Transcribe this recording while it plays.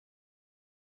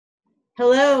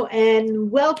Hello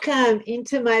and welcome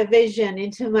into my vision,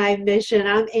 into my mission.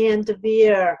 I'm Ann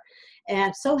DeVere, and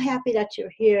I'm so happy that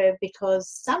you're here because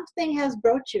something has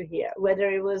brought you here, whether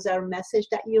it was our message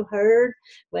that you heard,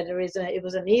 whether it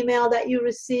was an email that you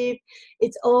received.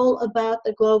 It's all about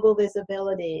the global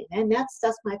visibility, and that's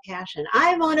my passion.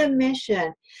 I'm on a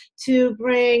mission to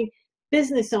bring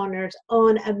business owners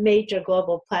on a major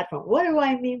global platform. What do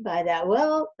I mean by that?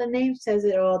 Well, the name says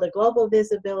it all, the Global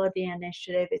Visibility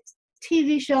Initiative. It's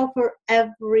TV show for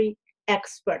every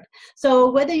expert. So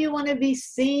whether you want to be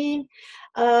seen,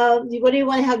 whether you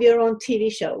want to have your own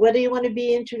TV show, whether you want to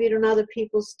be interviewed on other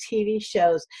people's TV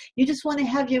shows, you just want to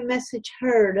have your message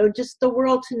heard, or just the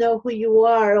world to know who you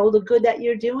are, all the good that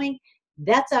you're doing,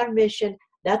 that's our mission.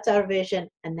 That's our vision,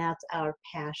 and that's our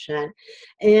passion.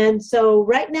 And so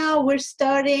right now we're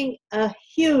starting a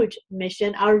huge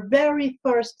mission, our very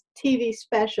first TV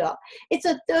special. It's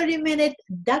a 30-minute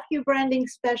docu-branding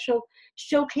special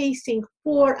showcasing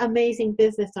 4 amazing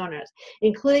business owners,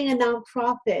 including a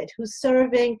nonprofit who's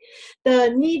serving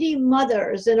the needy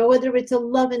mothers, whether it's a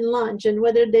love and lunch, and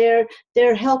whether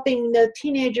they're helping the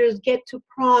teenagers get to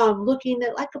prom, looking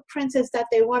like a princess that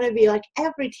they want to be, like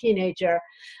every teenager,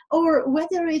 or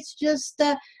whether it's just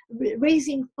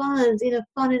raising funds in a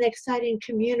fun and exciting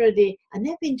community. And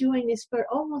they've been doing this for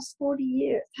almost 40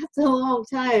 years. That's a long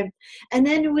time. And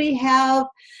then we have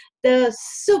the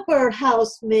super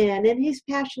houseman, and his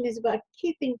passion is about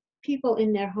keeping people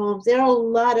in their homes. There are a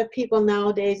lot of people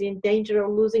nowadays in danger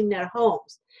of losing their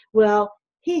homes. Well,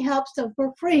 he helps them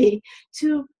for free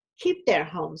to keep their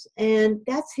homes. And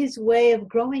that's his way of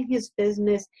growing his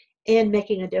business and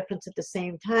making a difference at the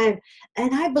same time.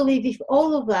 And I believe if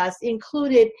all of us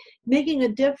included making a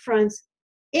difference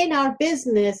in our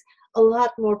business, a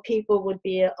lot more people would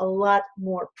be a lot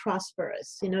more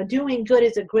prosperous. Doing good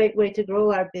is a great way to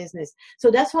grow our business.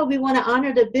 So that's why we want to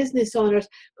honor the business owners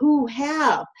who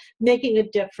have making a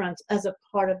difference as a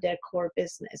part of their core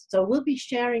business. So we'll be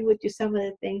sharing with you some of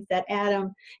the things that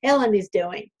Ellen is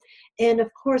doing. And of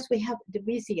course, we have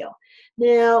Divisio.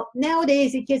 Now,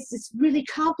 nowadays, it's really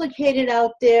complicated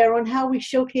out there on how we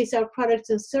showcase our products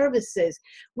and services.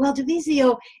 Well,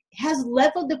 Divisio has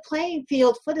leveled the playing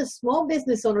field for the small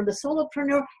business owner, the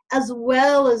solopreneur, as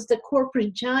well as the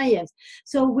corporate giants.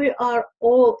 So we are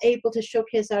all able to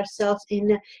showcase ourselves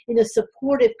in a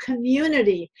supportive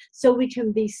community, so we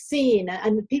can be seen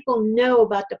and people know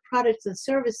about the products and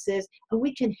services, and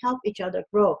we can help each other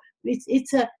grow.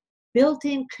 It's a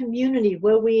built-in community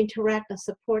where we interact and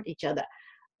support each other.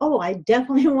 Oh, I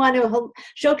definitely want to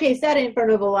showcase that in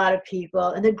front of a lot of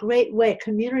people in a great way.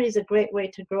 Community is a great way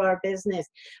to grow our business.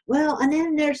 Well, and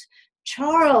then there's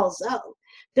Charles,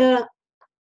 the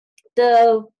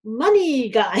money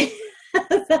guy.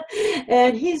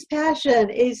 And his passion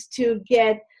is to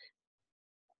get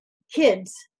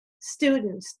kids,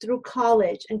 students through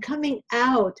college and coming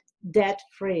out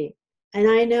debt-free. And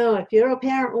I know if you're a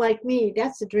parent like me,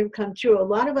 that's a dream come true. A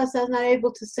lot of us are not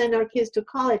able to send our kids to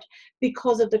college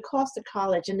because of the cost of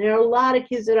college. And there are a lot of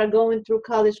kids that are going through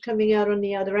college, coming out on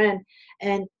the other end,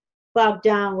 and bogged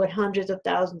down with hundreds of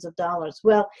thousands of dollars.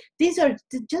 Well, these are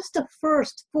just the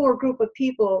first 4 group of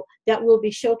people that we'll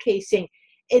be showcasing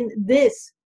in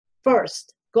this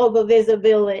first Global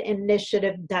Visibility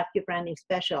Initiative docu-branding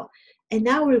special. And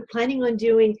now we're planning on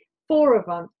doing 4 of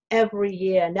them every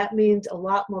year, and that means a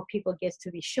lot more people get to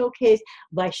be showcased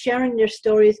by sharing their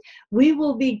stories. We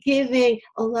will be giving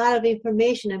a lot of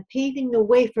information and paving the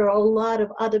way for a lot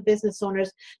of other business owners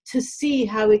to see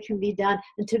how it can be done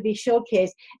and to be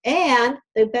showcased. And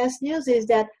the best news is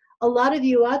that a lot of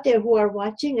you out there who are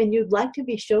watching and you'd like to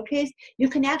be showcased, you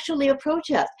can actually approach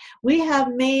us. We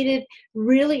have made it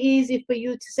really easy for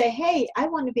you to say, hey, I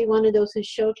want to be one of those who's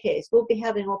showcased. We'll be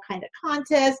having all kinds of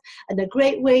contests and a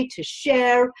great way to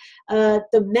share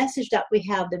the message that we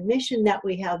have, the mission that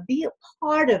we have, be a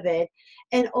part of it,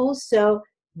 and also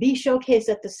be showcased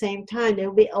at the same time. There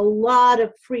will be a lot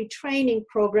of free training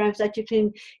programs that you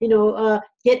can,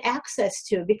 get access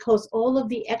to, because all of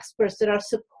the experts that are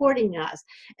supporting us,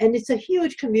 and it's a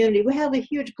huge community. We have a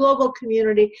huge global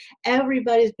community.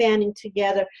 Everybody's banding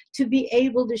together to be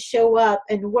able to show up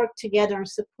and work together and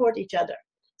support each other.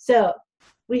 So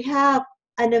we have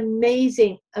an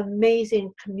amazing,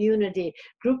 amazing community,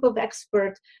 group of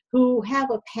experts who have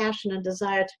a passion and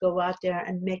desire to go out there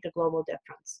and make a global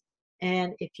difference.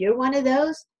 And if you're one of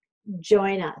those,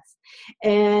 join us.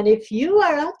 And if you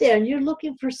are out there and you're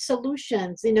looking for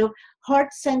solutions,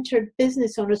 heart-centered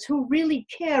business owners who really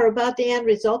care about the end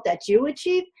result that you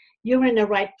achieve, you're in the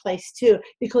right place too,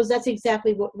 because that's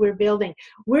exactly what we're building.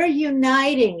 We're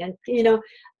uniting, and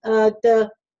the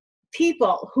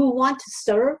people who want to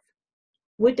serve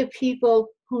with the people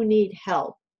who need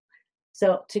help.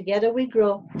 So together we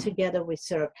grow, together we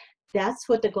serve. That's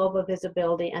what the Global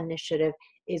Visibility Initiative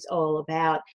is all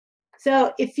about.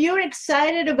 So if you're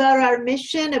excited about our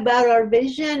mission, about our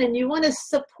vision, and you want to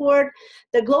support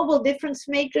the global difference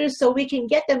makers so we can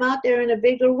get them out there in a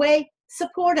bigger way,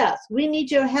 support us. We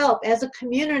need your help. As a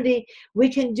community, we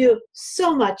can do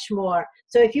so much more.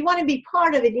 So if you want to be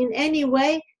part of it in any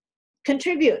way,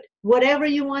 contribute. Whatever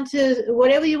you want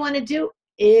to do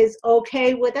is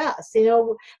okay with us. You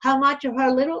know, how much or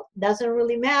how little doesn't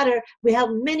really matter. We have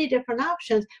many different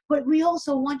options, but we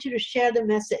also want you to share the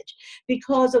message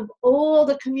because of all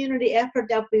the community effort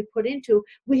that we put into.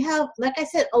 We have, like I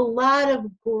said, a lot of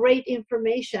great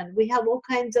information. We have all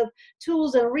kinds of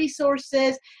tools and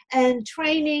resources and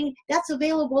training that's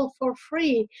available for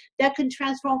free that can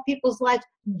transform people's lives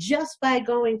just by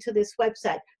going to this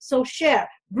website. So share,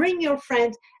 bring your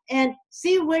friends, and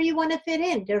see where you want to fit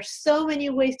in. There's so many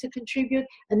ways to contribute,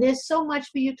 and there's so much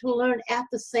for you to learn at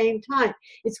the same time.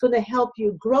 It's going to help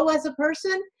you grow as a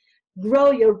person,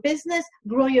 grow your business,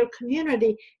 grow your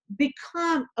community,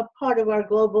 become a part of our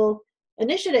global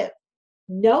initiative.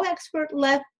 No expert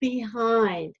left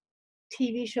behind.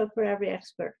 TV show for every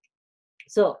expert.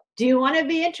 So, do you want to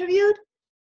be interviewed?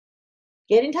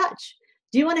 Get in touch.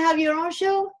 Do you want to have your own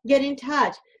show? Get in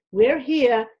touch. We're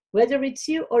here. Whether it's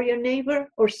you or your neighbor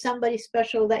or somebody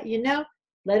special that you know,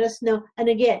 let us know. And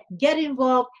again, get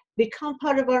involved, become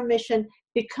part of our mission,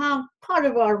 become part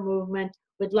of our movement.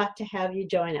 We'd love to have you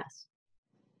join us.